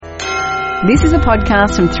This is a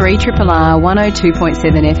podcast from 3RRR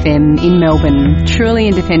 102.7 FM in Melbourne, truly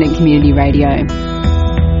independent community radio.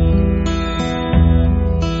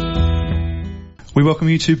 We welcome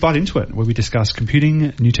you to Bite Into It, where we discuss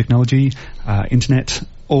computing, new technology, internet,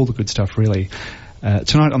 all the good stuff really.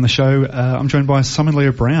 Tonight on the show, I'm joined by Simon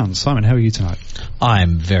Leo Brown. Simon, how are you tonight?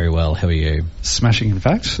 I'm very well. How are you? Smashing, in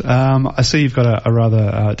fact. I see you've got a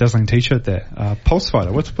rather dazzling T-shirt there.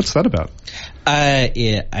 Pulsefighter. What's that about?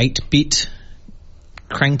 8-bit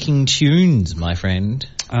cranking tunes, my friend.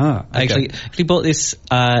 Ah, okay. I actually bought this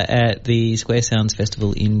at the Square Sounds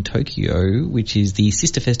Festival in Tokyo, which is the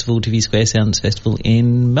sister festival to the Square Sounds Festival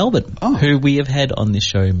in Melbourne, who we have had on this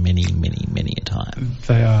show many a time.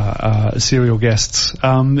 They are serial guests.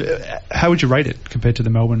 How would you rate it compared to the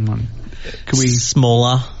Melbourne one?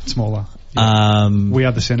 Smaller. Yeah. We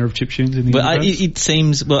are the centre of chiptunes in the universe? It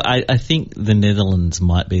seems... Well, I think the Netherlands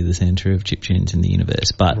might be the centre of chiptunes in the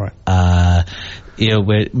universe, but right.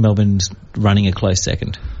 Where Melbourne's running a close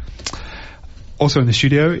second. Also in the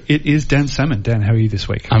studio, it is Dan Salmon. Dan, how are you this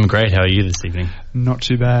week? I'm great. How are you this evening? Not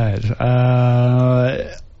too bad.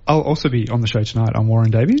 I'll also be on the show tonight. I'm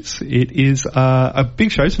Warren Davies. It is a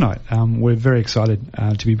big show tonight. We're very excited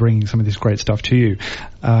to be bringing some of this great stuff to you.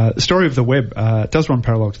 The story of the web does run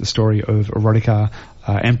parallel to the story of erotica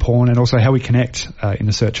and porn, and also how we connect in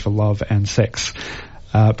the search for love and sex.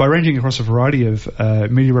 By ranging across a variety of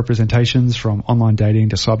media representations, from online dating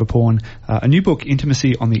to cyber porn, a new book,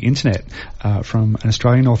 Intimacy on the Internet, from an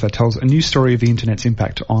Australian author, tells a new story of the internet's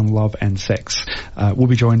impact on love and sex. We'll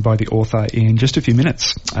be joined by the author in just a few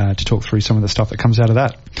minutes to talk through some of the stuff that comes out of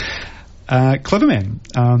that. Cleverman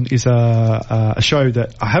is a show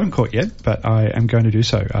that I haven't caught yet, but I am going to do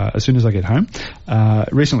so as soon as I get home.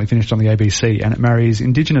 Recently finished on the ABC, and it marries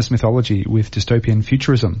Indigenous mythology with dystopian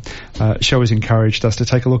futurism. Show has encouraged us to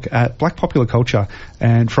take a look at black popular culture,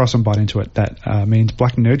 and for us on Bite Into It, that means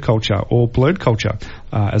black nerd culture, or blurred culture,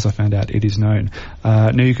 as I found out it is known.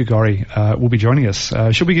 Nayuka Gori will be joining us.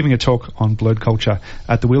 She'll be giving a talk on blurred culture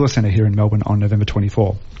at the Wheeler Centre here in Melbourne on November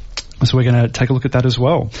 24. So we're going to take a look at that as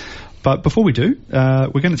well. But before we do,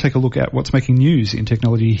 we're going to take a look at what's making news in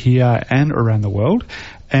technology here and around the world.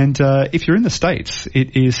 And if you're in the States,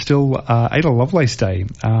 it is still Ada Lovelace Day,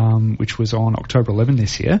 which was on October 11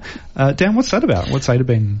 this year. Dan, what's that about? What's Ada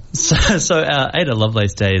been? So Ada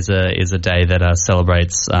Lovelace Day is a day that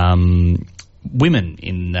celebrates women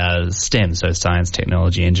in STEM, so science,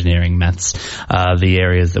 technology, engineering, maths, the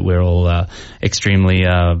areas that we're all extremely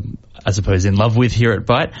I suppose in love with here at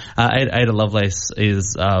Bite. Ada Lovelace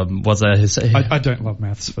was a... I don't love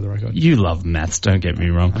maths, for the record. You love maths, don't get me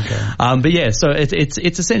wrong. Okay. But yeah, so it's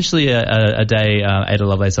essentially a day. Ada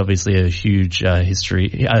Lovelace, obviously a huge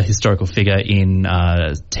historical figure in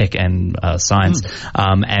tech and science,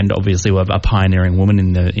 and obviously a pioneering woman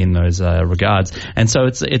in those regards. And so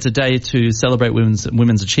it's a day to celebrate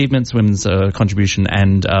women's achievements, women's contribution,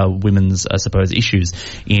 and women's issues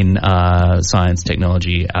in science,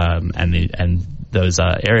 technology, and those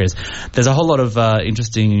areas. There's a whole lot of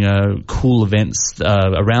interesting, cool events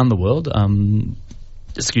around the world.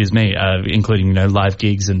 Including live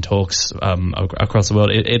gigs and talks across the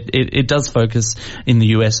world. It does focus in the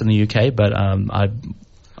US and the UK, but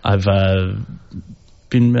I've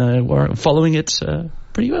been following it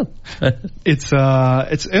pretty well. It's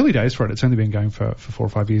early days for it. It's only been going for 4 or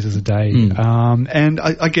 5 years as a day, and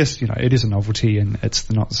I guess it is a novelty, and it's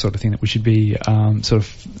not the sort of thing that we should be sort of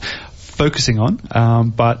focusing on.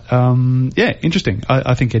 But interesting.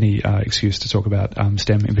 I think any excuse to talk about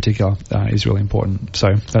STEM in particular is really important. So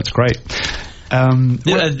that's great.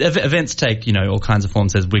 Events take, all kinds of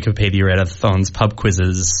forms. There's Wikipedia readathons, pub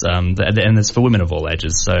quizzes, and it's for women of all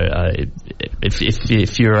ages. So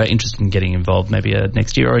if you're interested in getting involved, maybe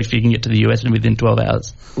next year, or if you can get to the US within 12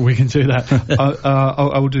 hours. We can do that.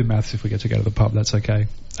 I will do maths if we get to go to the pub. That's okay.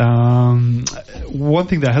 One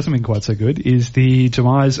thing that hasn't been quite so good is the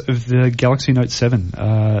demise of the Galaxy Note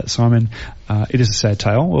 7. Simon, it is a sad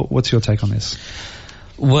tale. What's your take on this?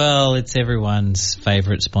 Well, it's everyone's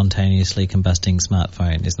favourite spontaneously combusting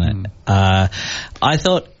smartphone, isn't it? I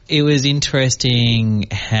thought it was interesting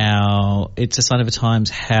how it's a sign of the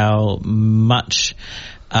times how much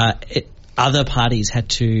other parties had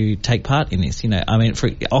to take part in this. For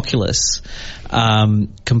Oculus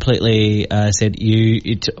completely said,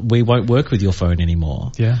 we won't work with your phone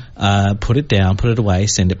anymore. Yeah. Put it down, put it away,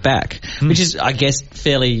 send it back, which is, I guess,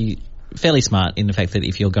 fairly smart in the fact that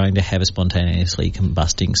if you're going to have a spontaneously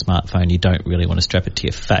combusting smartphone, you don't really want to strap it to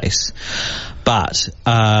your face. But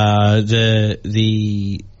the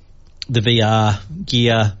VR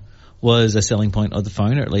gear was a selling point of the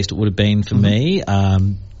phone, or at least it would have been for me.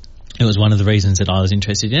 It was one of the reasons that I was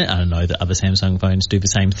interested in it. I don't know that other Samsung phones do the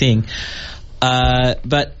same thing.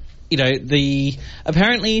 But, you know,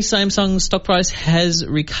 apparently Samsung's stock price has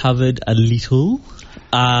recovered a little.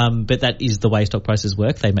 But that is the way stock prices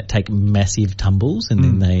work. They take massive tumbles and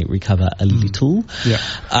then they recover a little.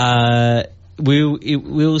 Yeah.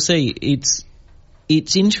 We'll see.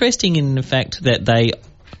 It's interesting in the fact that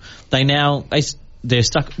they're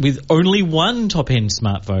stuck with only one top-end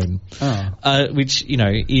smartphone, which, you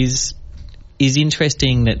know, is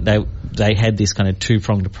interesting that they had this kind of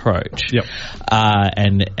two-pronged approach. Yep.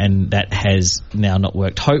 And that has now not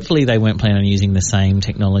worked. Hopefully they weren't planning on using the same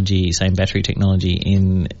battery technology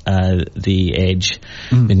in the Edge,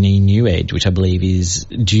 the new Edge, which I believe is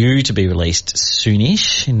due to be released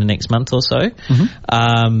soonish in the next month or so.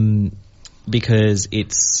 Because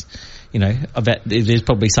it's, you know, there's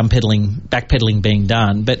probably some backpedaling being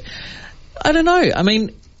done, but I don't know. I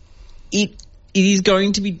mean, it is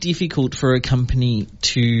going to be difficult for a company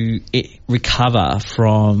to recover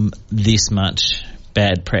from this much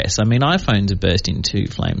bad press. I mean, iPhones have burst into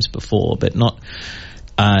flames before, but not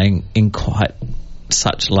in quite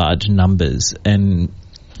such large numbers. And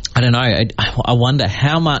I don't know. I wonder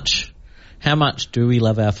how much do we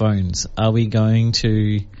love our phones? Are we going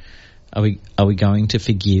to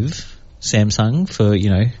forgive Samsung for, you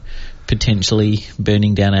know, potentially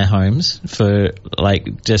burning down our homes for,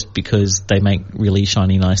 like, just because they make really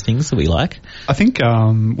shiny, nice things that we like? I think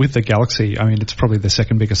with the Galaxy, I mean, it's probably the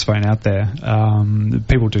second biggest phone out there.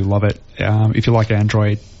 People do love it. If you like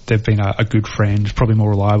Android, they've been a good friend, probably more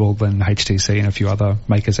reliable than HTC and a few other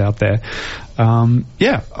makers out there. I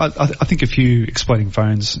think a few exploding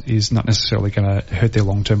phones is not necessarily going to hurt their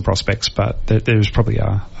long-term prospects, but there's probably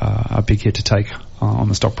a big hit to take on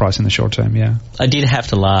the stock price in the short term. Yeah, I did have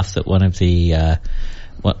to laugh that when it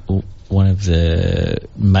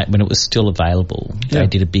was still available, they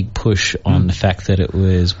did a big push on the fact that it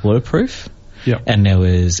was waterproof. Yeah, and there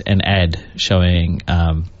was an ad showing.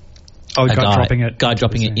 A guy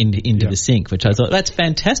dropping it into the sink, which I thought, that's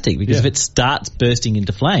fantastic, because if it starts bursting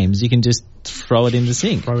into flames, you can just throw it in the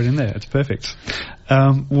sink. Throw it in there. It's perfect.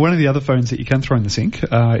 One of the other phones that you can throw in the sink,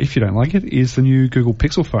 if you don't like it, is the new Google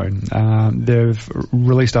Pixel phone. They've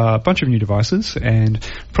released a bunch of new devices, and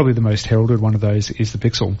probably the most heralded one of those is the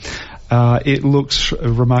Pixel. It looks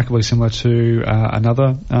remarkably similar to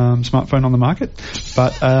another smartphone on the market,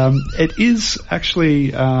 but it is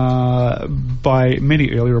actually, by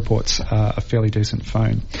many early reports, a fairly decent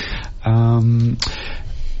phone.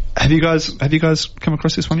 Have you guys come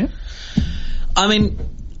across this one yet? I mean,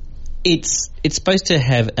 it's supposed to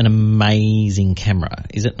have an amazing camera,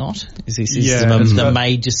 is it not? Is this the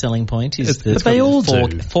major selling point? But they all do.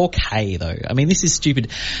 4K though. I mean, this is stupid.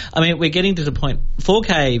 I mean, we're getting to the point.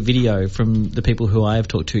 4K video, from the people who I have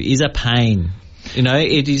talked to, is a pain. You know,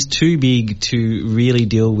 it is too big to really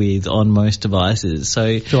deal with on most devices. So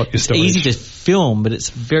it's easy to film, but it's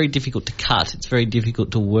very difficult to cut. It's very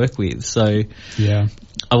difficult to work with. So yeah,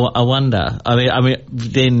 I wonder. I mean,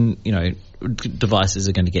 then, you know, devices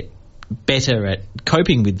are going to get better at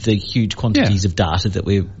coping with the huge quantities of data that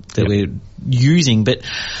we're using. But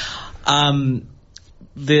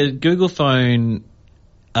the Google phone,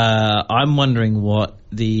 I'm wondering what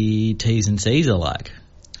the T's and C's are like,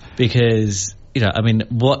 because, you know, I mean,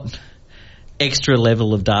 what extra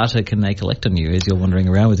level of data can they collect on you as you're wandering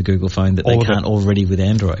around with a Google phone that they can't already with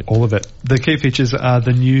Android? All of it. The key features are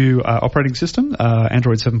the new operating system,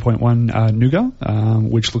 Android 7.1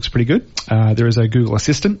 Nougat, which looks pretty good. There is a Google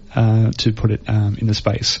Assistant to put it in the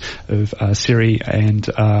space of Siri and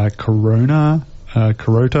Carota,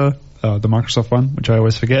 the Microsoft one, which I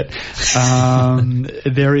always forget.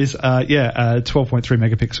 There is, a 12.3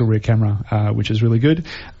 megapixel rear camera, which is really good.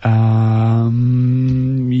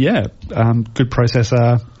 Good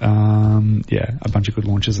processor. A bunch of good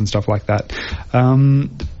launches and stuff like that.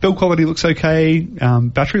 Build quality looks okay.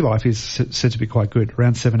 Battery life is said to be quite good,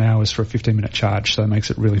 around 7 hours for a 15-minute charge, so it makes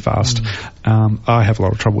it really fast. I have a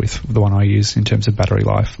lot of trouble with the one I use in terms of battery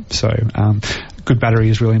life, so good battery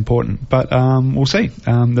is really important. But we'll see.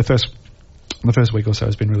 The first week or so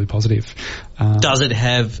has been really positive. Does it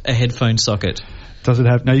have a headphone socket? Does it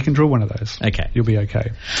have? No, you can draw one of those. Okay, you'll be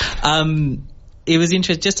okay. It was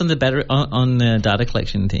interesting just on the battery on the data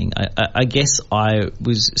collection thing. I guess I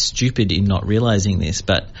was stupid in not realizing this,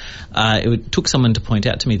 but it took someone to point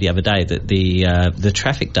out to me the other day that the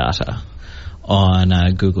traffic data on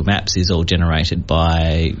Google Maps is all generated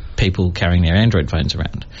by people carrying their Android phones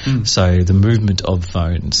around. So the movement of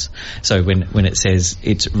phones. So when it says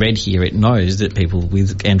it's red here, it knows that people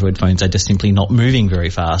with Android phones are just simply not moving very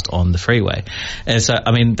fast on the freeway. And so,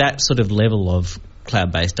 I mean, that sort of level of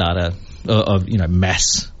cloud-based data, of, you know,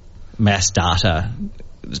 mass mass data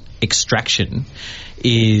extraction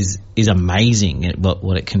is amazing at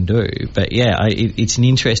what it can do. But yeah, it's an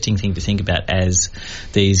interesting thing to think about as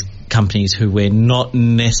these companies who we're not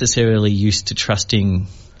necessarily used to trusting,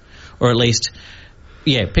 or at least,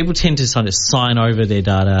 people tend to sort of sign over their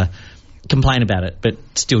data, complain about it, but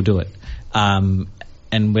still do it.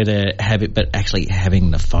 And whether but actually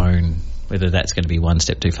having the phone, whether that's going to be one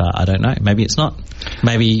step too far, I don't know. Maybe it's not.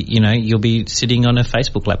 Maybe, you'll be sitting on a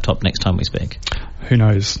Facebook laptop next time we speak. Who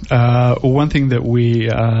knows? One thing that we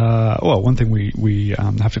have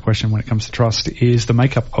to question when it comes to trust is the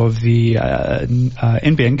makeup of the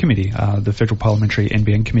NBN committee, the Federal Parliamentary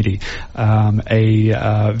NBN committee.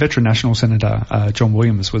 A veteran National Senator, John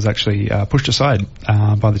Williams, was actually pushed aside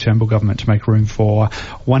by the Turnbull government to make room for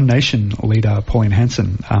One Nation leader Pauline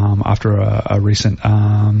Hanson after a recent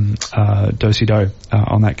do-si-do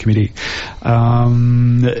on that committee.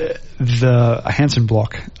 The Hanson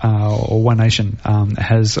bloc, or One Nation,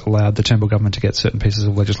 has allowed the Turnbull government to get certain pieces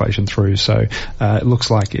of legislation through. So it looks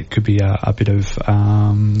like it could be a bit of,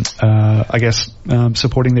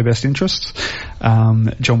 supporting their best interests.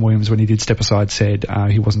 John Williams, when he did step aside, said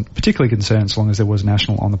he wasn't particularly concerned so long as there was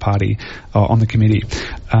National on the party, on the committee.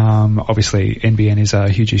 Obviously, NBN is a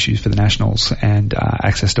huge issue for the Nationals, and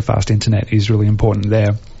access to fast internet is really important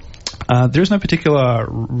there. There is no particular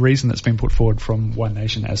reason that's been put forward from One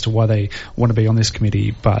Nation as to why they want to be on this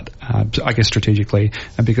committee, but I guess strategically,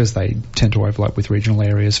 and because they tend to overlap with regional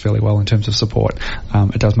areas fairly well in terms of support,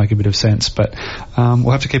 it does make a bit of sense. But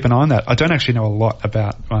we'll have to keep an eye on that. I don't actually know a lot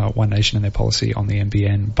about One Nation and their policy on the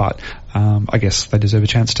NBN, but I guess they deserve a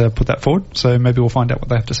chance to put that forward, so maybe we'll find out what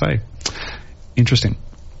they have to say. Interesting.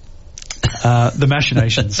 The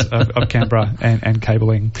machinations of Canberra and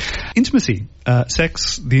cabling. Intimacy,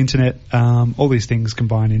 sex, the internet, all these things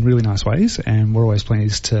combine in really nice ways, and we're always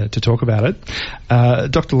pleased to talk about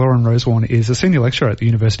it. Dr. Lauren Rosewarne is a senior lecturer at the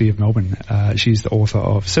University of Melbourne. She's the author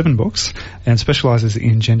of 7 books and specialises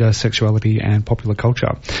in gender, sexuality and popular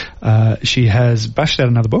culture. She has bashed out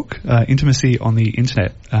another book, Intimacy on the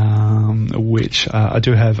Internet, which I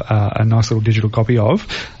do have a nice little digital copy of.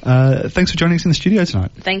 Thanks for joining us in the studio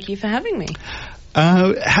tonight. Thank you for having me.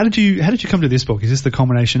 How did you come to this book? Is this the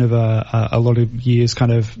culmination of a lot of years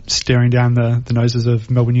kind of staring down the noses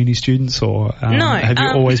of Melbourne Uni students, or no, have you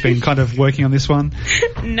always been kind of working on this one?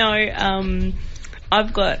 No,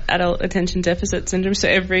 I've got adult attention deficit syndrome, so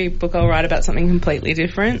every book I'll write about something completely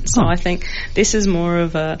different. So I think this is more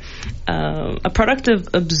of a product of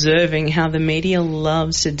observing how the media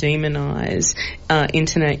loves to demonise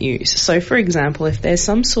internet use. So, for example, if there's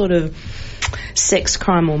some sort of sex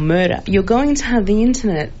crime or murder, you're going to have the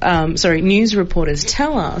internet, news reporters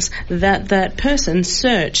tell us that that person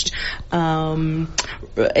searched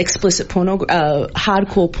explicit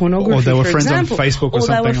hardcore pornography, or they were for friends example, on Facebook, or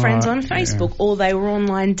they were something, friends on Facebook, or they were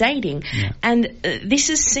online dating, and this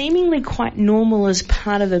is seemingly quite normal as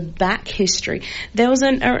part of the back history. There was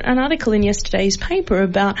an article in yesterday's paper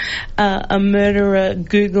about a murderer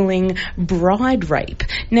Googling bride rape.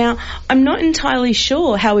 Now, I'm not entirely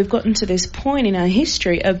sure how we've gotten to this point in our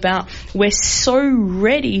history about we're so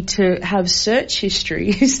ready to have search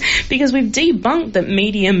histories because we've debunked that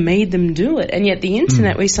media made them do it, and yet the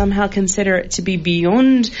internet we somehow consider it to be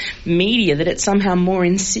beyond media, that it's somehow more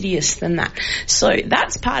insidious than that. So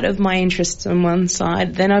that's part of my interest on one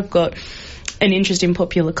side. Then I've got an interest in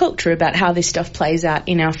popular culture about how this stuff plays out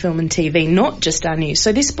in our film and TV, not just our news.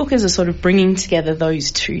 So this book is a sort of bringing together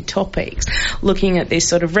those two topics, looking at this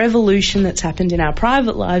sort of revolution that's happened in our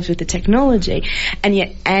private lives with the technology,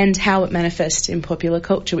 and how it manifests in popular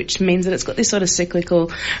culture, which means that it's got this sort of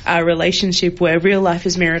cyclical relationship where real life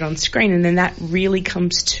is mirrored on screen, and then that really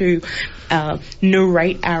comes to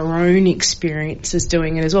narrate our own experiences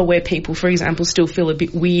doing it as well, where people, for example, still feel a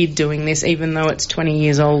bit weird doing this even though it's 20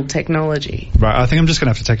 years old technology. Right, I think I'm just going to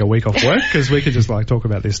have to take a week off work because we could just talk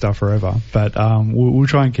about this stuff forever. But we'll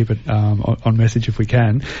try and keep it on message if we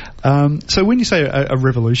can. So when you say a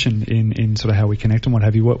revolution in sort of how we connect and what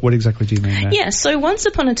have you, what exactly do you mean there? Yeah, so once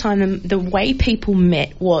upon a time, the way people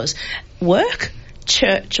met was work,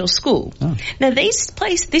 church or school. Now this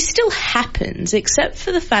still happens, except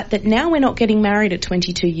for the fact that now we're not getting married at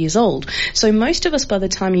 22 years old. So most of us, by the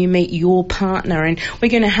time you meet your partner, and we're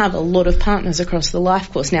going to have a lot of partners across the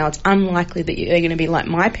life course. Now it's unlikely that they're going to be like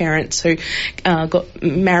my parents who got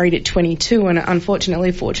married at 22 and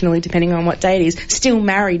unfortunately, fortunately, depending on what day it is, still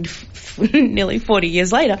married nearly 40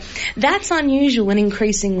 years later. That's unusual and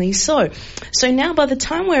increasingly so. So now by the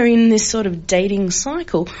time we're in this sort of dating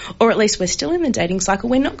cycle, or at least we're still in the dating cycle,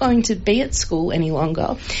 we're not going to be at school any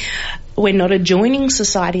longer. we're not a joining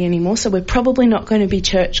society anymore, so we're probably not going to be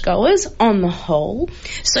churchgoers on the whole.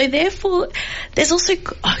 So therefore, there's also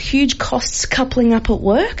huge costs coupling up at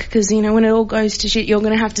work, because, you know, when it all goes to shit, you're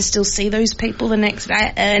going to have to still see those people the next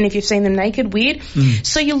day, and if you've seen them naked, weird.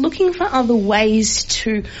 So you're looking for other ways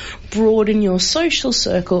to broaden your social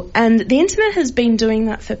circle, and the internet has been doing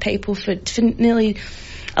that for people for nearly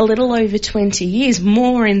a little over 20 years,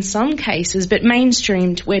 more in some cases, but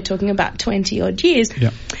mainstreamed, we're talking about 20 odd years.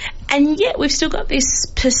 Yeah. And yet we've still got this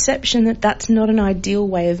perception that that's not an ideal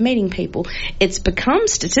way of meeting people. It's become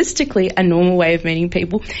statistically a normal way of meeting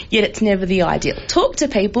people, yet it's never the ideal. Talk to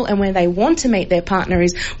people, and where they want to meet their partner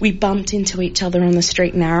is, we bumped into each other on the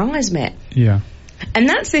street and our eyes met. Yeah. And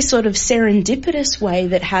that's this sort of serendipitous way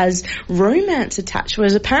that has romance attached,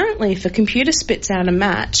 whereas apparently if a computer spits out a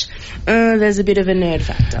match, there's a bit of a nerd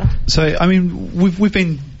factor. So, I mean, we've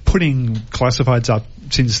been putting classifieds up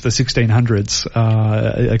since the 1600s,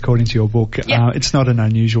 according to your book. Yep. It's not an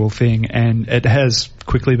unusual thing, and it has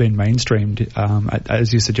quickly been mainstreamed,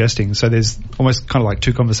 as you're suggesting. So there's almost kind of like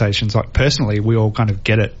two conversations. Like, personally, we all kind of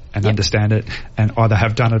get it and understand it, and either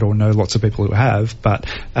have done it or know lots of people who have. But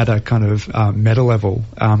at a kind of meta level,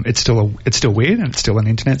 it's still weird, and it's still an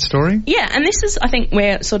internet story. Yeah, and this is, I think,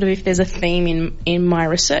 where sort of, if there's a theme in my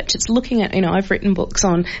research, it's looking at, you know, I've written books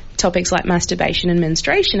on topics like masturbation and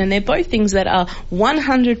menstruation, and they're both things that are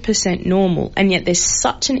 100% normal, and yet there's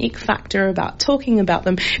such an ick factor about talking about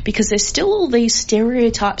them, because there's still all these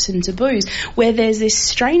stereotypes and taboos where there's this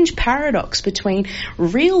strange paradox between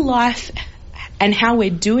real life and how we're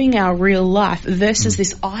doing our real life versus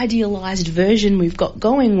this idealized version we've got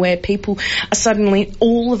going, where people are suddenly,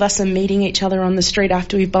 all of us are meeting each other on the street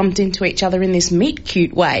after we've bumped into each other in this meet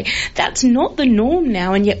cute way. That's not the norm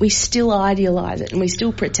now, and yet we still idealize it, and we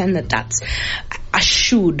still pretend that that's a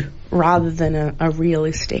should rather than a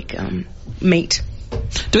realistic meet.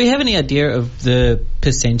 Do we have any idea of the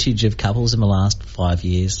percentage of couples in the last 5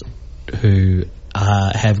 years who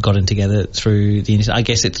have gotten together through the internet? I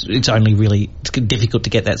guess it's only really difficult to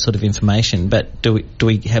get that sort of information, but do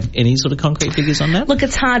we have any sort of concrete figures on that? Look,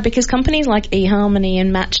 it's hard because companies like eHarmony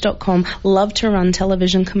and Match.com love to run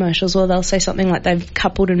television commercials, or they'll say something like they've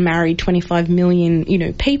coupled and married 25 million, you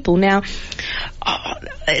know, people. Now,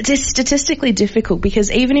 it's statistically difficult,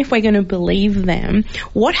 because even if we're going to believe them,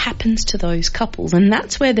 what happens to those couples? And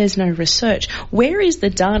that's where there's no research. Where is the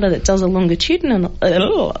data that does a longitudinal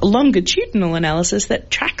analysis that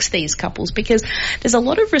tracks these couples? Because there's a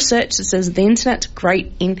lot of research that says the internet's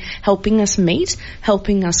great in helping us meet,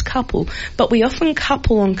 helping us couple, but we often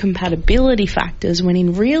couple on compatibility factors, when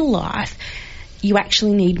in real life you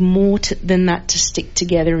actually need more than that to stick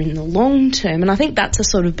together in the long term. And I think that's a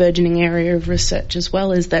sort of burgeoning area of research as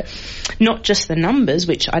well, is that not just the numbers,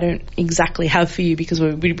 which I don't exactly have for you because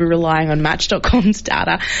we'd be relying on Match.com's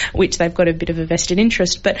data, which they've got a bit of a vested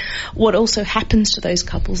interest, but what also happens to those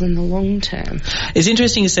couples in the long term. It's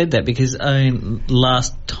interesting you said that, because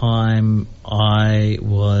last time I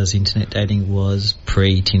was internet dating was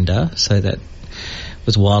pre-Tinder, so that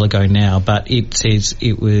was a while ago now, but it says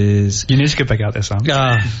it was... You need to get back out there, son. Is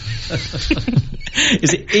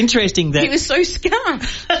it interesting that... He was so scarred.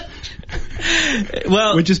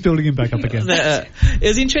 Well, we're just building him back up again. It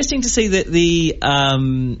was interesting to see that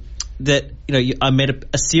I met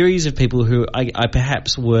a series of people who I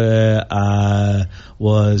perhaps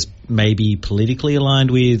was maybe politically aligned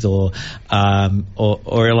with, or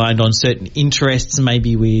aligned on certain interests.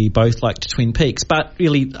 Maybe we both liked Twin Peaks, but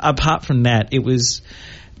really, apart from that, there was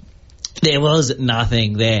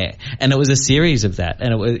nothing there, and it was a series of that,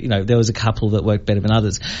 and it was, there was a couple that worked better than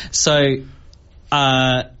others. So,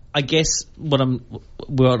 I guess what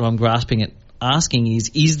I'm grasping at asking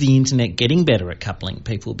is the internet getting better at coupling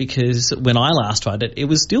people? Because when I last tried it, it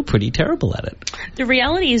was still pretty terrible at it. The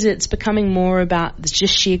reality is it's becoming more about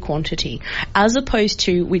just sheer quantity, as opposed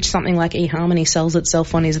to which something like eHarmony sells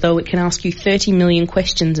itself on, is though it can ask you 30 million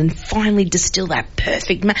questions and finally distill that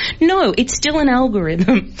perfect match. No, it's still an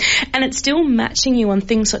algorithm, and it's still matching you on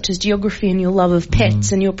things such as geography and your love of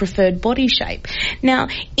pets and your preferred body shape. Now,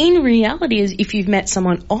 in reality, if you've met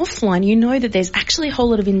someone offline, you know that there's actually a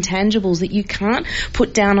whole lot of intangibles that you can't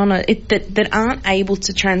put down on that aren't able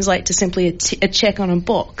to translate to simply a check on a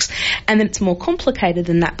box, and then it's more complicated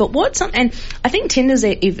than that. But and I think Tinder's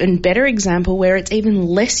an even better example, where it's even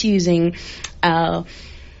less using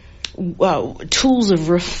tools of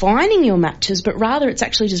refining your matches, but rather it's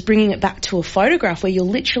actually just bringing it back to a photograph where you're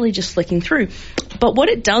literally just flicking through. But what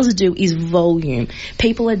it does do is volume.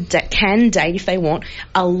 People can date, if they want,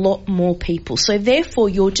 a lot more people. So therefore,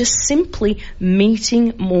 you're just simply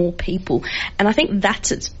meeting more people. And I think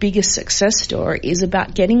that's its biggest success story, is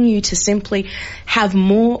about getting you to simply have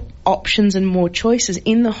more options and more choices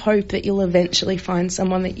in the hope that you'll eventually find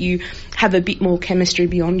someone that you have a bit more chemistry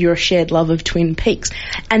beyond your shared love of Twin Peaks.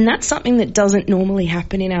 And that's something that doesn't normally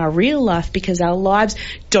happen in our real life, because our lives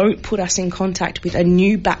don't put us in contact with a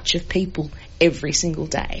new batch of people every single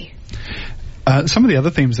day. Some of the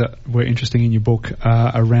other themes that were interesting in your book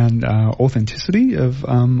are around authenticity of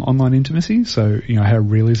online intimacy. So, how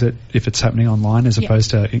real is it if it's happening online as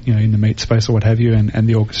opposed to, in the meet space or what have you, and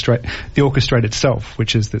the orchestrate itself,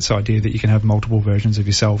 which is this idea that you can have multiple versions of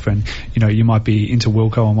yourself, and, you might be into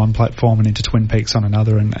Wilco on one platform and into Twin Peaks on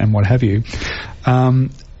another, and what have you.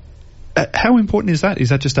 How important is that? Is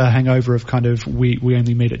that just a hangover of kind of we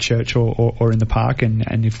only meet at church or in the park,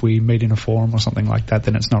 and if we meet in a forum or something like that,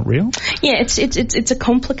 then it's not real? Yeah, it's a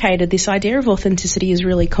complicated. This idea of authenticity is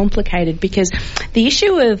really complicated, because the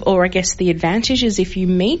issue of, or I guess the advantage is, if you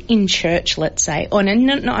meet in church, let's say,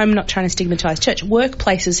 no, I'm not trying to stigmatise church.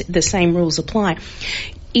 Workplaces, the same rules apply.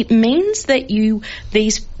 It means that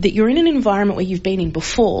you're in an environment where you've been in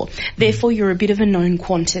before. Therefore, you're a bit of a known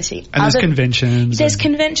quantity. And there's conventions. There's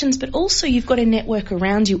conventions, but also you've got a network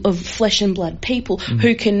around you of flesh and blood people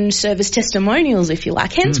who can serve as testimonials, if you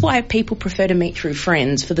like. Hence why people prefer to meet through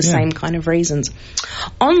friends, for the same kind of reasons.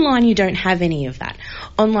 Online, you don't have any of that.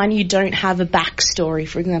 Online, you don't have a backstory,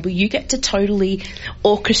 for example. You get to totally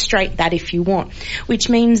orchestrate that if you want, which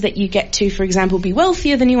means that you get to, for example, be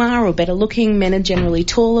wealthier than you are, or better looking. Men are generally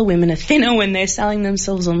taller, women are thinner when they're selling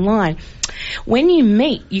themselves online. When you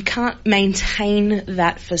meet, you can't maintain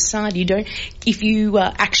that facade. You don't, if you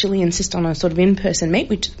actually insist on a sort of in-person meet,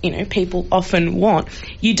 which, people often want,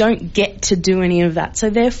 you don't get to do any of that. So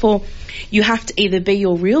therefore, you have to either be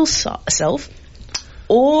your real self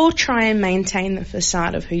or try and maintain the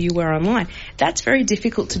facade of who you were online. That's very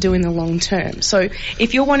difficult to do in the long term. So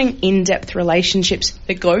if you're wanting in-depth relationships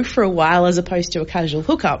that go for a while as opposed to a casual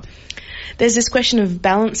hookup, there's this question of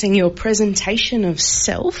balancing your presentation of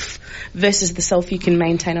self versus the self you can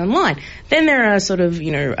maintain online. Then there are sort of,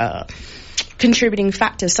 contributing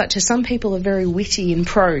factors, such as some people are very witty in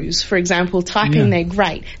prose. For example, typing, they're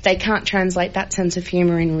great. They can't translate that sense of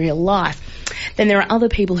humour in real life. Then there are other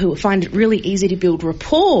people who find it really easy to build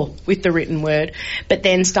rapport with the written word, but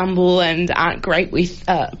then stumble and aren't great with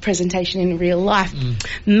presentation in real life.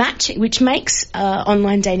 Matching, which makes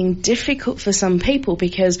online dating difficult for some people,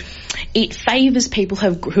 because it favours people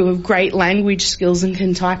who have great language skills and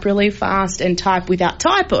can type really fast and type without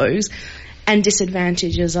typos, and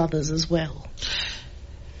disadvantages others as well.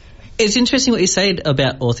 It's interesting what you said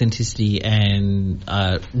about authenticity and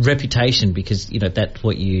reputation, because that's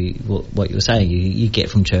what you were saying. You get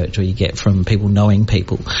from church, or you get from people knowing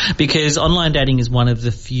people, because online dating is one of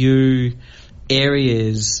the few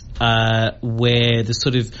areas where the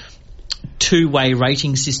sort of two-way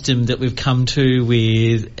rating system that we've come to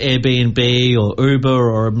with Airbnb or Uber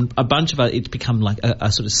or a bunch of other, it's become like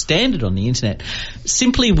a sort of standard on the internet,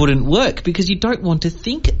 simply wouldn't work, because you don't want to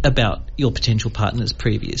think about your potential partner's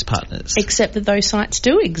previous partners. Except that those sites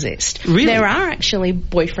do exist. Really? There are actually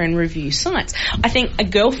boyfriend review sites. I think a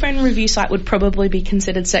girlfriend review site would probably be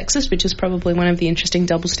considered sexist, which is probably one of the interesting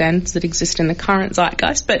double standards that exist in the current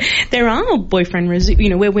zeitgeist. But there are boyfriend reviews,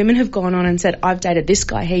 where women have gone on and said, I've dated this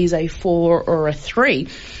guy, he's a 4 or a 3.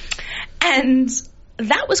 And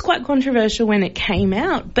that was quite controversial when it came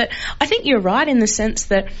out. But I think you're right in the sense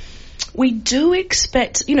that we do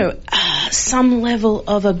expect, some level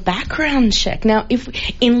of a background check. Now, if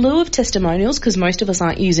in lieu of testimonials, because most of us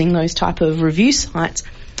aren't using those type of review sites,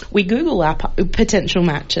 we Google our potential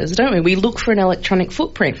matches, don't we? We look for an electronic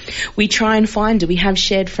footprint. We try and find, do we have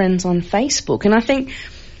shared friends on Facebook? And I think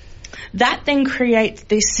that then creates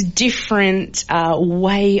this different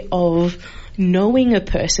way of knowing a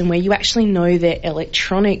person, where you actually know their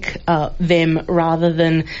electronic them rather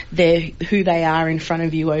than who they are in front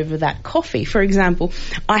of you over that coffee. For example,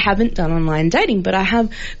 I haven't done online dating, but I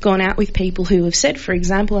have gone out with people who have said, for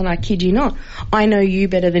example, and I kid you not, I know you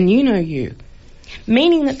better than you know you.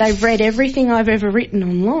 Meaning that they've read everything I've ever written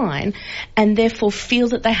online and therefore feel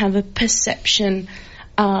that they have a perception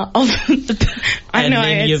of the... And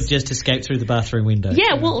then you've just escaped through the bathroom window.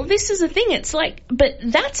 Yeah, well, this is the thing. It's like, but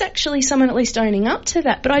that's actually someone at least owning up to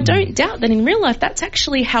that. But I don't doubt that in real life, that's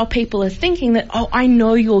actually how people are thinking, that, I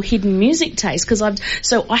know your hidden music taste because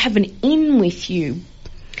I have an in with you.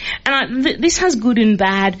 And this has good and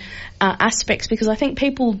bad aspects, because I think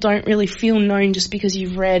people don't really feel known just because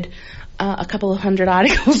you've read a couple of hundred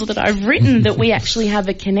articles that I've written that we actually have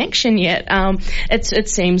a connection yet. It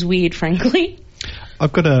seems weird, frankly.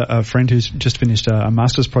 I've got a friend who's just finished a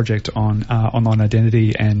master's project on online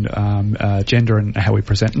identity and gender and how we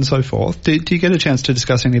present and so forth. Do you get a chance to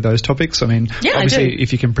discuss any of those topics? I mean, yeah, obviously,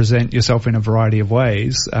 if you can present yourself in a variety of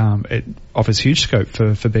ways, it offers huge scope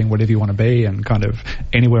for being whatever you want to be and kind of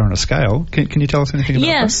anywhere on a scale. Can you tell us anything about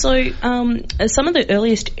that? Yeah, so some of the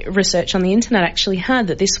earliest research on the internet actually had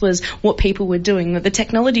that this was what people were doing, that the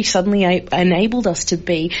technology suddenly enabled us to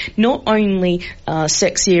be not only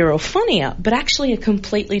sexier or funnier, but actually a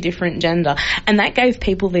completely different gender, and that gave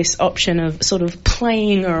people this option of sort of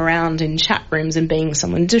playing around in chat rooms and being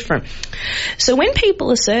someone different. So when people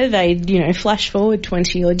are surveyed, flash forward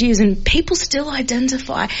 20 odd years, and people still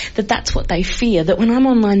identify that that's what they fear, that when I'm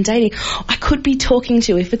online dating, I could be talking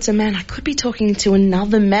to, if it's a man, I could be talking to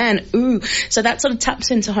another man. Ooh. So that sort of taps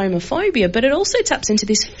into homophobia, but it also taps into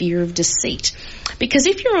this fear of deceit. Because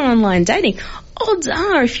if you're on online dating, odds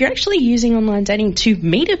are, if you're actually using online dating to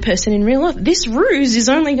meet a person in real life, this ruse is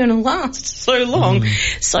only going to last so long.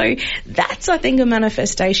 So that's, I think, a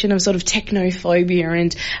manifestation of sort of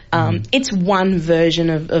technophobia, and it's one version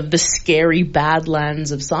of the scary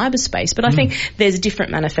badlands of cyberspace. But I think there's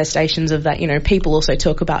different manifestations of that. People also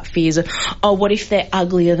talk about fears of, what if they're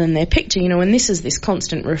uglier than their picture? And this is this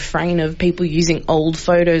constant refrain of people using old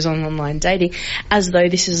photos on online dating as though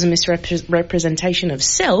this is a misrepresentation of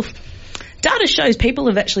self. Data shows, people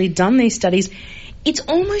have actually done these studies, it's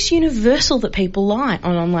almost universal that people lie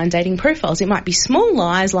on online dating profiles. It might be small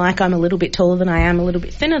lies like I'm a little bit taller than I am, a little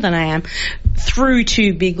bit thinner than I am, through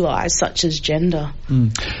to big lies such as gender.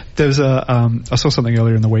 There's I saw something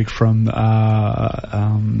earlier in the week from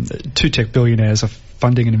two tech billionaires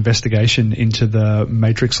funding an investigation into the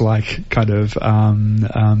Matrix-like kind of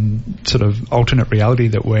sort of alternate reality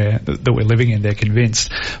that we're living in. They're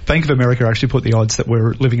convinced. Bank of America actually put the odds that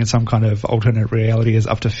we're living in some kind of alternate reality as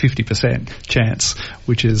up to 50% chance,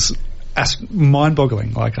 which is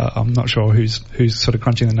mind-boggling. Like, I'm not sure who's sort of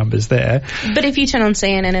crunching the numbers there. But if you turn on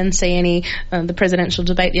CNN and see the presidential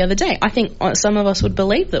debate the other day, I think some of us would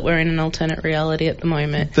believe that we're in an alternate reality at the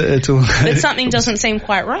moment. But something doesn't seem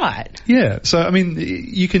quite right. Yeah. So I mean,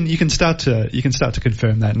 you can start to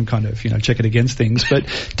confirm that and kind of check it against things. But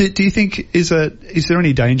do you think is there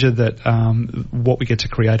any danger that what we get to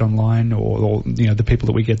create online or the people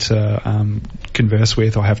that we get to converse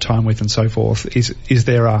with or have time with and so forth, is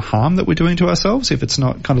there a harm that we're doing to ourselves if it's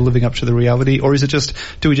not kind of living up to the reality? Or is it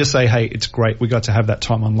do we just say, hey, it's great, we got to have that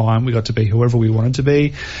time online, we got to be whoever we wanted to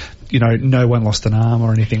be, no one lost an arm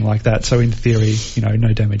or anything like that, so in theory,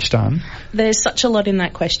 no damage done? There's such a lot in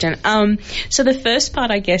that question. So the first part,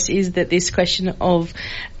 I guess, is that this question of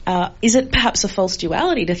is it perhaps a false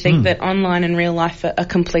duality to think that online and real life are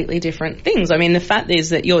completely different things? I mean, the fact is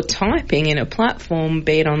that you're typing in a platform,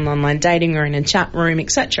 be it on online dating or in a chat room,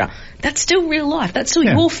 etc., that's still real life. That's still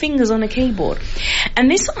your fingers on a keyboard. And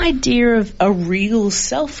this idea of a real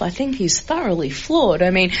self, I think, is thoroughly flawed. I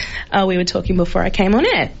mean, we were talking before I came on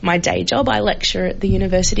air. My day job, I lecture at the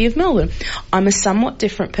University of Melbourne. I'm a somewhat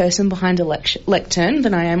different person behind a lectern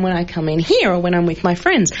than I am when I come in here or when I'm with my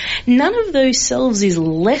friends. None of those selves is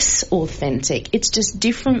less authentic. It's just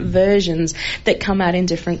different versions that come out in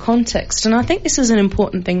different contexts. And I think this is an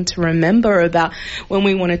important thing to remember about when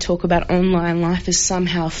we want to talk about online life as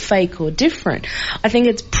somehow fake or different. I think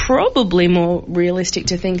it's probably more realistic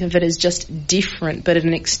to think of it as just different, but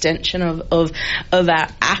an extension of our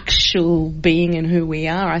actual being and who we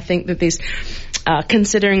are. I think that this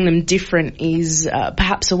considering them different is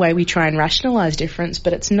perhaps a way we try and rationalise difference,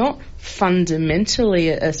 but it's not fundamentally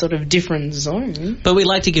a sort of different zone. But we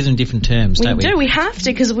like to give them different terms, don't we? We have to,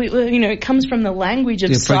 because it comes from the language of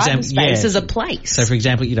cyberspace as a place. So, for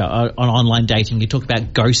example, on online dating, you talk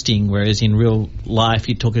about ghosting, whereas in real life,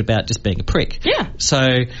 you talk about just being a prick. Yeah. So,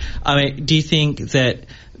 I mean, do you think that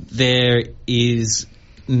there is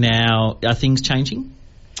now, are things changing?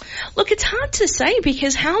 Look, it's hard to say,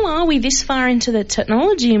 because how are we this far into the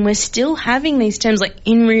technology and we're still having these terms like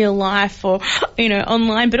in real life or,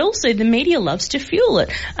 online, but also the media loves to fuel it.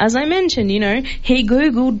 As I mentioned, he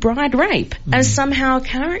Googled bride rape as somehow a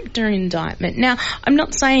character indictment. Now, I'm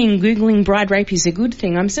not saying Googling bride rape is a good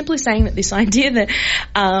thing. I'm simply saying that this idea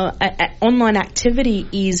that online activity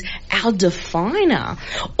is our definer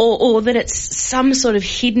or that it's some sort of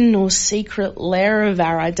hidden or secret layer of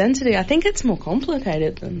our identity, I think it's more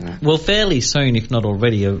complicated than than that. Well, fairly soon, if not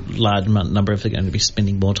already, a large number of them are going to be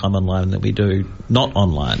spending more time online than we do not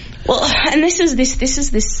online. Well, and this is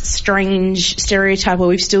this strange stereotype where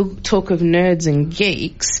we still talk of nerds and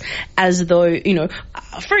geeks as though, you know,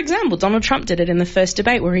 for example, Donald Trump did it in the first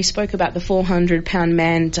debate where he spoke about the 400-pound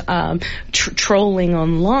man trolling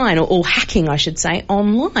online, or hacking, I should say,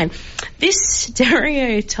 online. This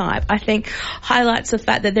stereotype, I think, highlights the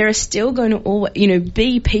fact that there are still going to always, you know,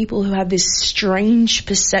 be people who have this strange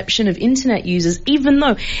perception of internet users, even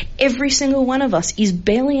though every single one of us is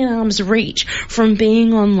barely an arm's reach from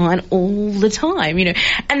being online all the time, you know.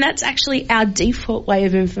 And that's actually our default way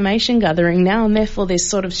of information gathering now, and therefore this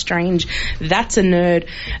sort of strange, that's a nerd,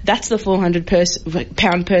 that's the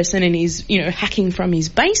 400-pound person and he's, you know, hacking from his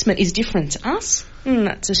basement is different to us.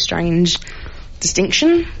 That's a strange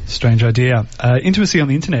distinction. Strange idea. Intimacy on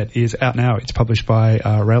the Internet is out now. It's published by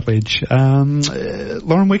Routledge.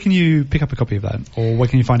 Lauren, where can you pick up a copy of that? Or where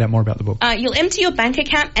can you find out more about the book? You'll empty your bank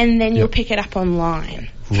account and then you'll pick it up online.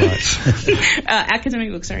 Right. Academic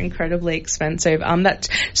books are incredibly expensive. But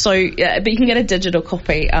you can get a digital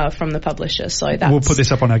copy from the publisher. So we'll put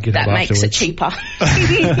this up on our GitHub that makes it cheaper.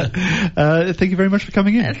 Thank you very much for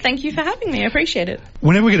coming in. Thank you for having me. I appreciate it.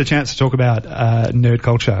 Whenever we get a chance to talk about nerd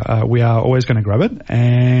culture, we are always going to grab it.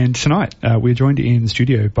 And tonight we're joined in the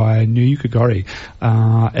studio by Nuyuka Gorrie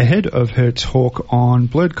ahead of her talk on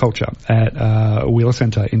blurred culture at Wheeler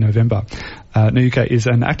Centre in November. Nuyuka is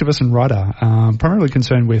an activist and writer, primarily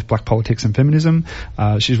concerned with black politics and feminism.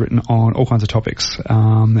 She's written on all kinds of topics,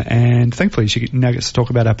 and thankfully she now gets to talk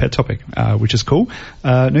about our pet topic, which is cool.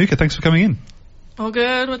 Nuyuka, thanks for coming in. All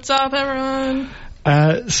good. What's up, everyone?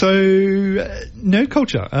 So, nerd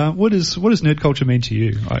culture. What does nerd culture mean to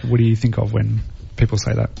you? What do you think of when people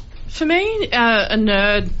say that? For me, a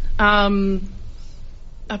nerd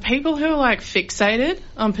are people who are like fixated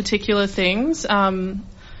on particular things.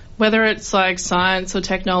 Whether it's like science or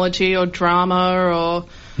technology or drama or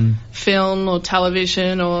film or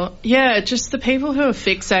television or, just the people who are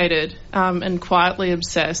fixated and quietly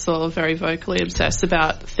obsessed or very vocally obsessed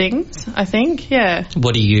about things, I think,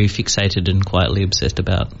 What are you fixated and quietly obsessed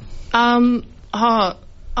about? A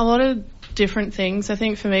lot of different things. I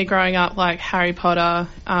think for me growing up, like Harry Potter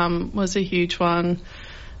was a huge one.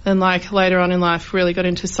 Then like later on in life really got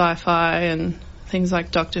into sci-fi and things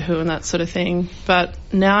like Doctor Who and that sort of thing. But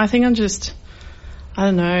now I think I'm just, I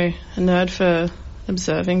don't know, a nerd for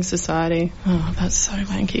observing society. Oh, that's so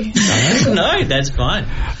wanky. No, that's fine.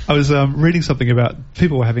 I was reading something about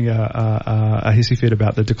people were having a hissy fit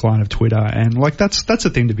about the decline of Twitter, and like that's a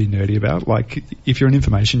thing to be nerdy about. Like if you're an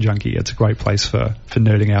information junkie, it's a great place for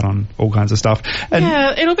nerding out on all kinds of stuff.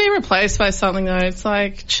 And it'll be replaced by something though. It's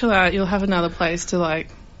like, chill out, you'll have another place to like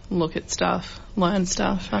look at stuff, learn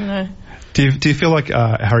stuff. I don't know. Do you feel like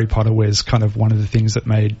Harry Potter was kind of one of the things that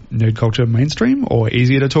made nerd culture mainstream or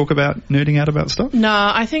easier to talk about nerding out about stuff? No,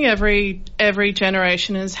 I think every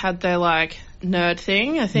generation has had their like nerd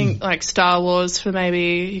thing. I think like Star Wars for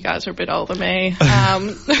maybe, you guys are a bit older than me.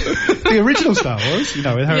 The original Star Wars, with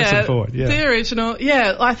Harrison Ford. Yeah, the original.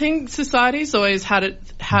 Yeah, I think society's always had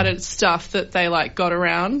its stuff that they like got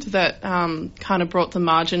around that kind of brought the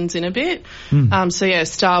margins in a bit. So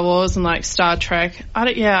Star Wars and like Star Trek.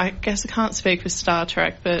 I guess I can't speak for Star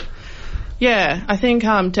Trek, but I think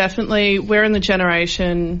definitely we're in the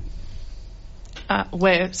generation.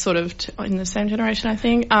 We're sort of in the same generation, I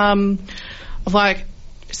think.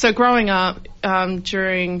 So growing up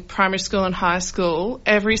during primary school and high school,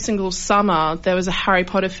 every single summer there was a Harry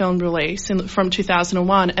Potter film release from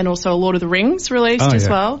 2001, and also a Lord of the Rings released as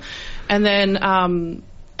well, and then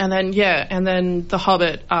The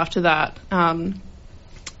Hobbit after that. And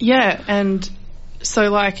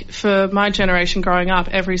so like for my generation growing up,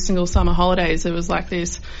 every single summer holidays it was like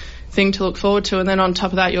this thing to look forward to, and then on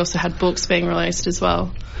top of that you also had books being released as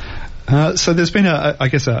well. So there's been,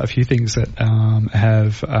 a few things that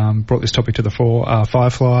have brought this topic to the fore.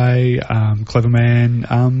 Firefly, Cleverman.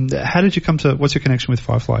 How did you come to? What's your connection with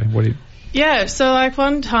Firefly? So like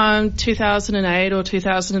one time, 2008 or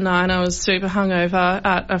 2009, I was super hungover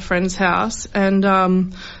at a friend's house, and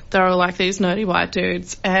there were like these nerdy white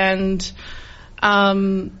dudes, and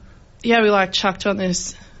we like chucked on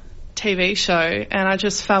this TV show, and I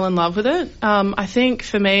just fell in love with it. I think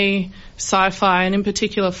for me, sci-fi, and in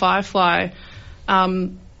particular Firefly,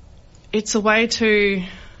 it's a way to,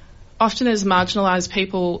 often as marginalised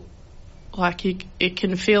people, like it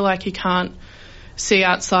can feel like you can't see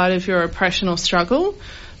outside of your oppression or struggle,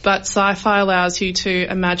 but sci-fi allows you to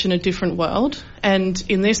imagine a different world, and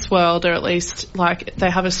in this world, or at least like they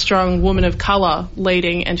have a strong woman of colour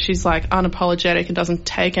leading, and she's like unapologetic and doesn't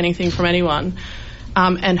take anything from anyone.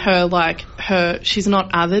 and she's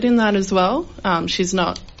not othered in that as well. She's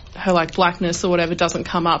not, her like blackness or whatever doesn't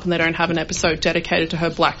come up, and they don't have an episode dedicated to her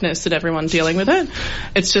blackness and everyone dealing with it.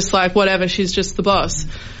 It's just like whatever, she's just the boss.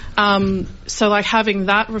 So like having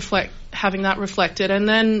that reflected. And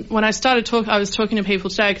then when I was talking to people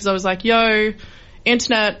today because I was like, yo,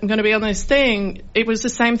 internet, I'm going to be on this thing. It was the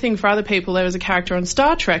same thing for other people. There was a character on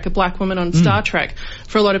Star Trek, a black woman on Star Trek.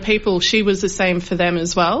 For a lot of people, she was the same for them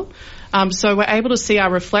as well. So we're able to see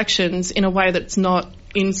our reflections in a way that's not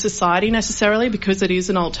in society necessarily, because it is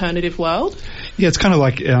an alternative world. Yeah, it's kind of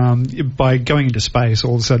like by going into space,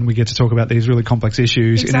 all of a sudden we get to talk about these really complex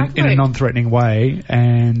issues in a non-threatening way,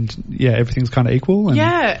 and everything's kind of equal.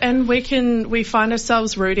 And we find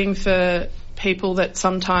ourselves rooting for people that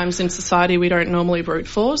sometimes in society we don't normally root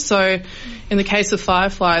for. So in the case of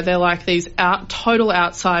Firefly, they're like these total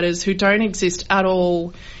outsiders who don't exist at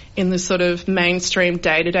all in the sort of mainstream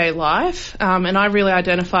day-to-day life. And I really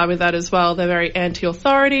identify with that as well. They're very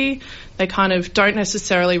anti-authority. They kind of don't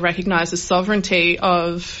necessarily recognise the sovereignty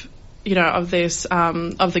of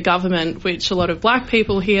the government, which a lot of black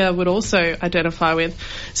people here would also identify with.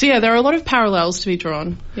 So there are a lot of parallels to be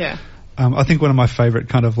drawn. Yeah. I think one of my favourite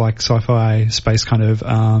kind of like sci-fi space kind of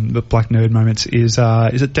the black nerd moments is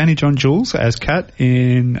it Danny John Jules as Kat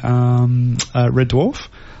in Red Dwarf?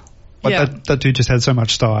 Like that dude just had so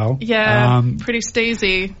much style. Yeah, pretty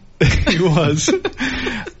steezy. He was.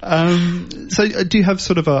 So do you have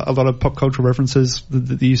sort of a lot of pop cultural references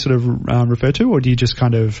that you sort of refer to, or do you just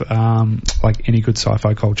kind of like any good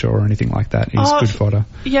sci-fi culture or anything like that is good fodder?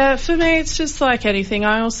 Yeah, for me it's just like anything.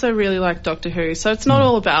 I also really like Doctor Who, so it's not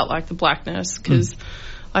all about like the blackness, because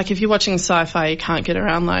like if you're watching sci-fi you can't get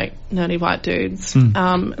around like nerdy white dudes.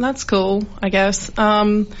 And that's cool, I guess.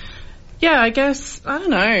 I guess, I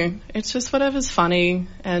don't know, it's just whatever's funny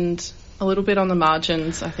and a little bit on the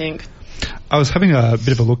margins, I think. I was having a bit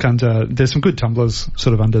of a look there's some good Tumblrs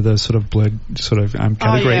sort of under the sort of blurred sort of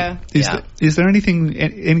category. Is there anything,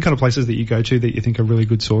 any kind of places that you go to that you think are really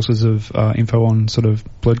good sources of info on sort of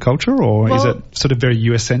blurred culture, or is it sort of very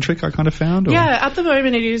US-centric, I kind of found? Or? Yeah, at the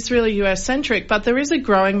moment it is really US-centric, but there is a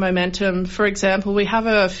growing momentum. For example, we have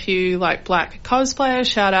a few like black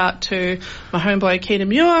cosplayers. Shout out to my homeboy Keita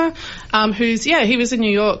Muir, he was in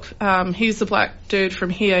New York. He's the black dude from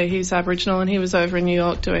here. He's Aboriginal, and he was over in New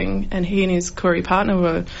York and he and his Koori partner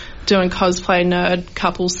were doing cosplay nerd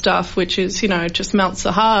couple stuff, which is, just melts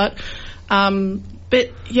the heart.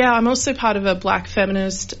 But I'm also part of a black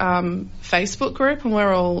feminist Facebook group, and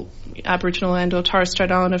we're all Aboriginal and or Torres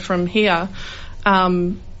Strait Islander from here.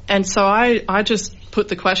 And so I just put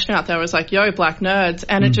the question out there. I was like, yo, black nerds.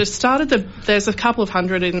 And it just started there's a couple of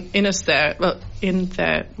hundred in us there, in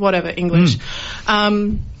there, whatever, English.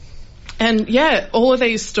 And all of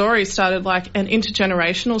these stories started and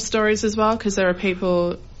intergenerational stories as well, because there are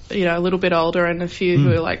people, a little bit older and a few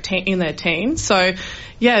who are like in their teens. So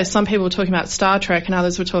some people were talking about Star Trek and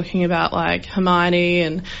others were talking about like Hermione,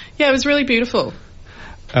 and it was really beautiful.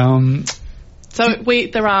 So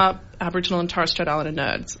there are Aboriginal and Torres Strait Islander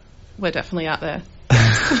nerds. We're definitely out there.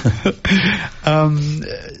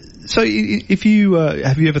 So if you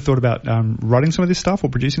have you ever thought about writing some of this stuff or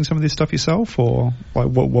producing some of this stuff yourself, or like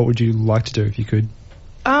what would you like to do if you could?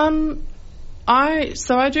 I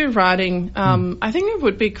do writing. I think it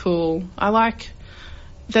would be cool.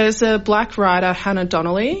 There's a black writer, Hannah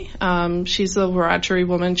Donnelly. She's a Wiradjuri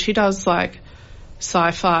woman. She does like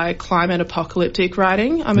sci-fi climate apocalyptic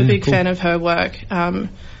writing. I'm a big fan of her work.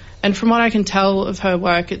 And from what I can tell of her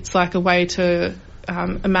work, it's like a way to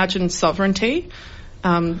imagine sovereignty.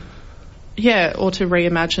 Or to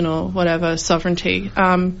reimagine or whatever sovereignty.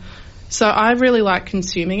 So I really like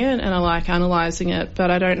consuming it and I like analysing it, but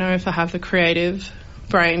I don't know if I have the creative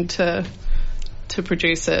brain to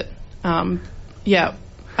produce it. I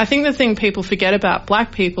think the thing people forget about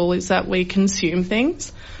black people is that we consume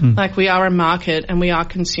things. Like we are a market and we are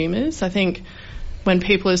consumers. I think when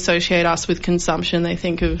people associate us with consumption, they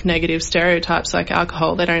think of negative stereotypes like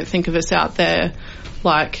alcohol. They don't think of us out there,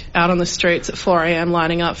 like out on the streets at 4 a.m.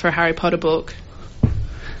 lining up for a Harry Potter book.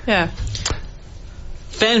 Yeah.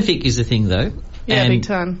 Fanfic is a thing, though. Yeah, big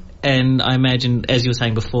time. And I imagine, as you were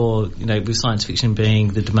saying before, with science fiction being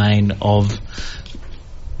the domain of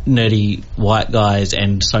nerdy white guys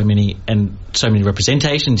and so many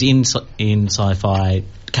representations in sci-fi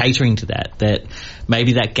catering to that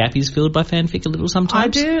maybe that gap is filled by fanfic a little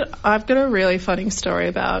sometimes. I've got a really funny story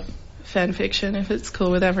about fan fiction, if it's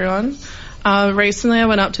cool with everyone. Recently I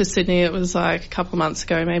went up to Sydney. It was like a couple of months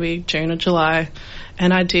ago, maybe June or July,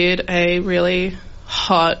 and I did a really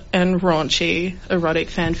hot and raunchy erotic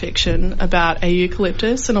fan fiction about a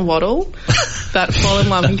eucalyptus and a wattle that fall in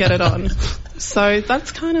love and get it on. So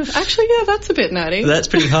that's kind of actually, that's a bit nerdy. That's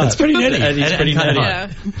pretty hot. That's pretty nerdy. That is pretty kind of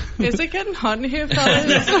nerdy. Yeah. Is it getting hot in here,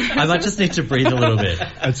 fellas? I might just need to breathe a little bit.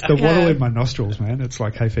 It's the waddle in my nostrils, man. It's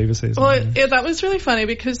like hay fever season. Well, yeah, that was really funny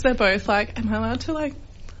because they're both like, am I allowed to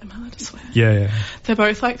swear? Yeah. They're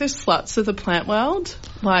both like the sluts of the plant world.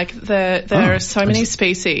 Like there are so many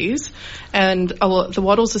species, and the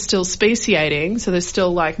wattles are still speciating, so there's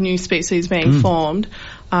still like new species being formed.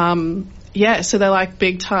 So they're like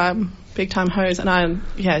big time hoes, and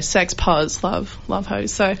sex pos, love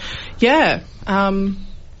hoes. So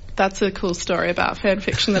that's a cool story about fan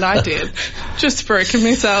fiction that I did. Just broken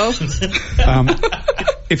myself.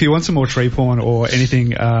 If you want some more tree porn or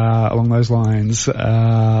anything along those lines,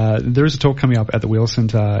 there is a talk coming up at the Wheel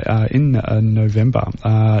Centre in November.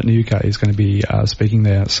 Niuka is going to be speaking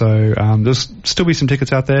there. So there'll still be some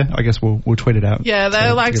tickets out there. I guess we'll tweet it out. Yeah,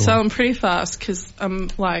 they're selling pretty fast because I'm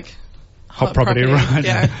like... Hot property, right?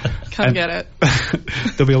 Yeah, come get it.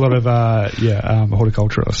 There'll be a lot of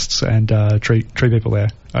horticulturists and tree people there,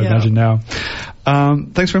 I imagine now.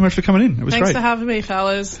 Thanks very much for coming in. It was Thanks great. for having me,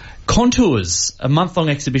 fellas. Contours, a month-long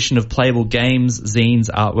exhibition of playable games, zines,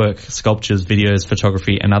 artwork, sculptures, videos,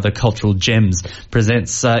 photography, and other cultural gems,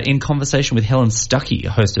 presents In Conversation with Helen Stuckey,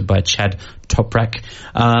 hosted by Chad Toprak.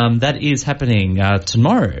 That is happening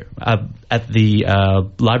tomorrow at the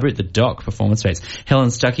Library at the Dock Performance Space. Helen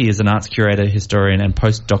Stuckey is an arts curator, historian, and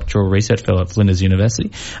postdoctoral research fellow at Flinders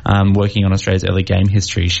University, working on Australia's early game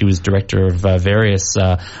history. She was director of various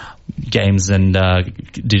games and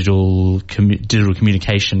digital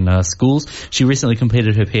communication schools. She recently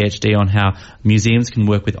completed her PhD on how museums can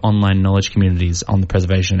work with online knowledge communities on the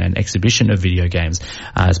preservation and exhibition of video games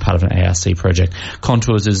as part of an ARC project.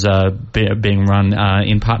 Contours is being run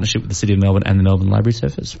in partnership with the City of Melbourne and the Melbourne Library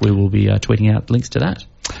Service. We will be tweeting out links to that.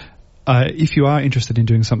 If you are interested in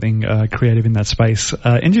doing something creative in that space,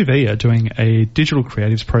 NGV are doing a digital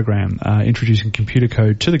creatives program introducing computer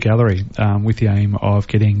code to the gallery with the aim of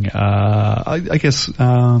getting,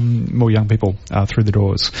 more young people through the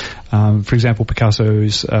doors. For example,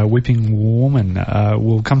 Picasso's Weeping Woman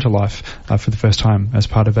will come to life for the first time as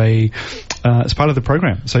part of the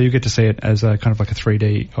program. So you get to see it as a kind of like a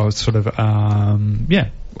 3D or sort of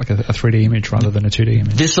like a 3D image rather than a 2D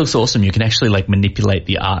image. This looks awesome. You can actually manipulate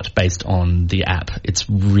the art based on the app. It's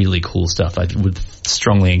really cool stuff. I would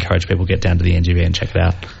strongly encourage people to get down to the NGV and check it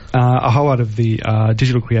out. A highlight of the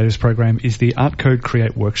Digital Creatives program is the Art Code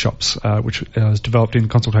Create workshops, which was developed in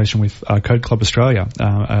consultation with Code Club Australia,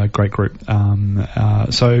 a great group. They're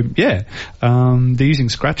using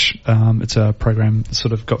Scratch. It's a program that's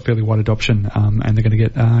sort of got fairly wide adoption, and they're going to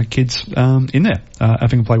get kids in there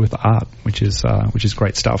having a play with the art, which is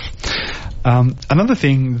great stuff. Another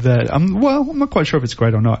thing that I'm not quite sure if it's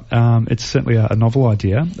great or not. It's certainly a novel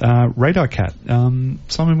idea. Radar Cat.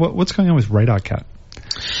 Simon, what's going on with Radar Cat?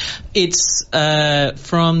 It's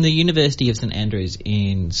from the University of St Andrews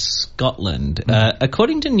in Scotland.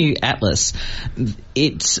 According to New Atlas,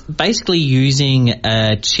 it's basically using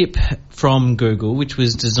a chip from Google, which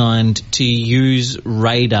was designed to use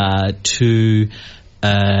radar to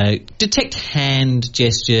detect hand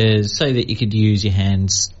gestures so that you could use your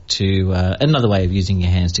hands to another way of using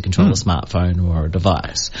your hands to control a smartphone or a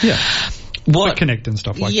device. Yeah. Connect and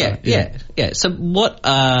stuff like that. Yeah. So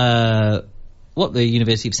what the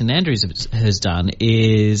University of St Andrews has done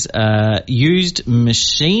is used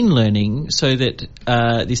machine learning so that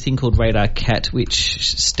this thing called Radar Cat,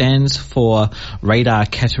 which stands for Radar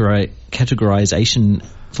Categorization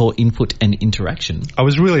for Input and Interaction. I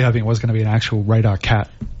was really hoping it was going to be an actual Radar Cat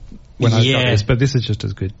when I got this, but this is just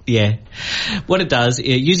as good. Yeah. What it does,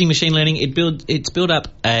 using machine learning, it's built up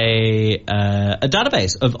a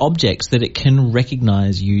database of objects that it can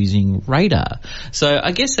recognize using radar. So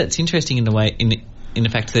I guess that's interesting in the way in the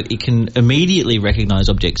fact that it can immediately recognize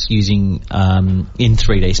objects using in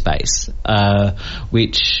 3D space,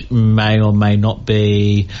 which may or may not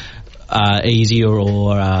be easier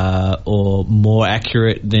or more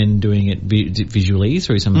accurate than doing it visually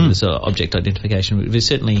through some of this object identification. There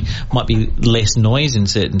certainly might be less noise in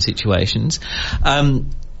certain situations.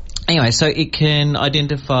 Anyway, so it can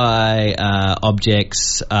identify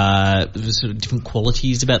objects, sort of different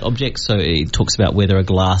qualities about objects. So it talks about whether a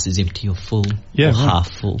glass is empty or full, or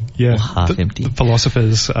half full, or half empty. The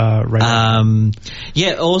philosophers' radar.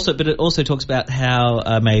 But it also talks about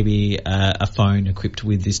how maybe a phone equipped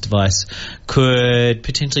with this device could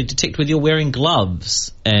potentially detect whether you're wearing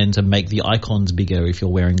gloves and to make the icons bigger if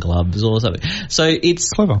you're wearing gloves or something. So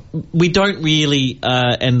it's clever. We don't really,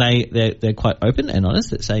 and they're quite open and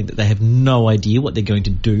honest at saying that they have no idea what they're going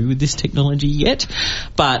to do with this technology yet,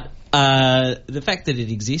 but the fact that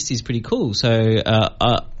it exists is pretty cool. So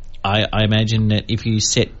I imagine that if you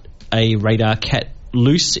set a radar cat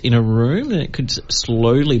loose in a room, then it could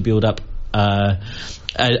slowly build up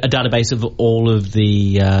a database of all of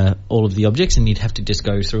the objects, and you'd have to just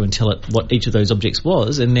go through and tell it what each of those objects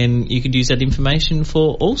was, and then you could use that information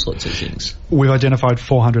for all sorts of things. We've identified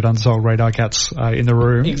 400 unsolved radar cats in the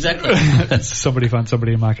room. Exactly. Somebody find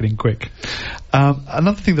somebody in marketing quick.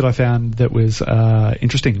 Another thing that I found that was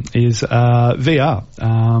interesting is VR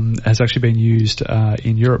has actually been used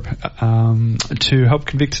in Europe to help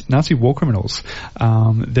convict Nazi war criminals.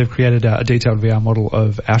 They've created a detailed VR model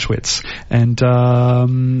of Auschwitz, and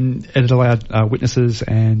it allowed witnesses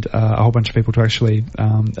and a whole bunch of people to actually,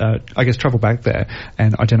 travel back there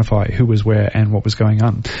and identify who was where and what was going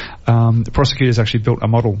on. The prosecutors actually built a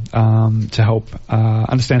model to help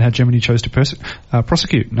understand how Germany chose to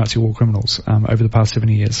prosecute Nazi war criminals over the past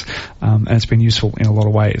 70 years, and it's been useful in a lot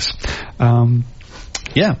of ways.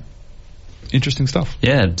 Interesting stuff.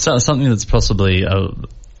 Yeah, so something that's possibly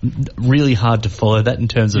really hard to follow that in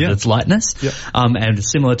terms of its lightness, and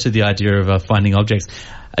similar to the idea of finding objects.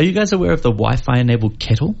 Are you guys aware of the Wi-Fi enabled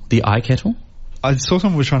kettle, the iKettle? I saw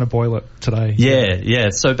someone was trying to boil it today. Yeah.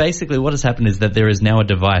 So basically what has happened is that there is now a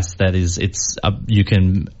device that you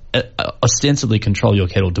can ostensibly control your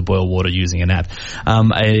kettle to boil water using an app.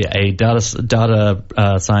 A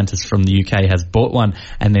data scientist from the UK has bought one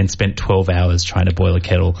and then spent 12 hours trying to boil a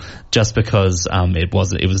kettle just because it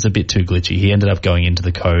was a bit too glitchy. He ended up going into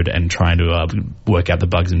the code and trying to work out the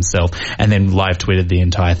bugs himself, and then live tweeted the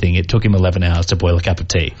entire thing. It took him 11 hours to boil a cup of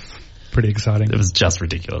tea. Pretty exciting. It was just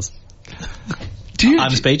ridiculous.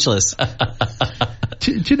 I'm speechless.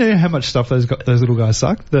 Do you know how much stuff those little guys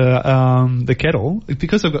suck? The kettle,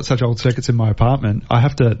 because I've got such old circuits in my apartment,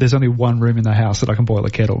 there's only one room in the house that I can boil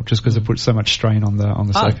a kettle just because it puts so much strain on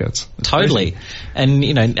the circuits. It's totally. crazy. And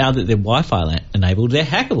now that they're Wi-Fi enabled, they're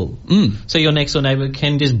hackable. So your next door neighbour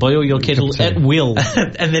can just boil your kettle at will.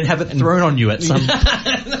 and then have it thrown on you at some...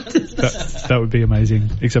 That would be amazing,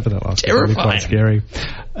 except for that last bit. Really quite scary.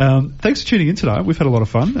 Thanks for tuning in tonight. We've had a lot of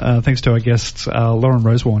fun. Thanks to our guests, Lauren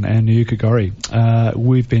Rosewarne and Nayuka Gorry.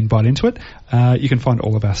 We've been Bite Into It. You can find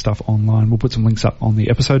all of our stuff online. We'll put some links up on the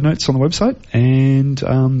episode notes on the website, and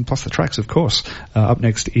plus the tracks, of course. Up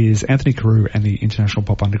next is Anthony Carew and the International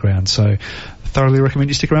Pop Underground. So thoroughly recommend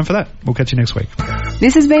you stick around for that. We'll catch you next week.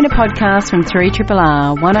 This has been a podcast from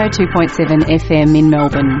 3RRR 102.7 FM in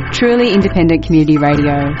Melbourne. Truly independent community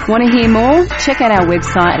radio. Want to hear more? Check out our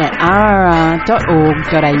website at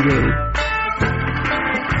rrr.org.au.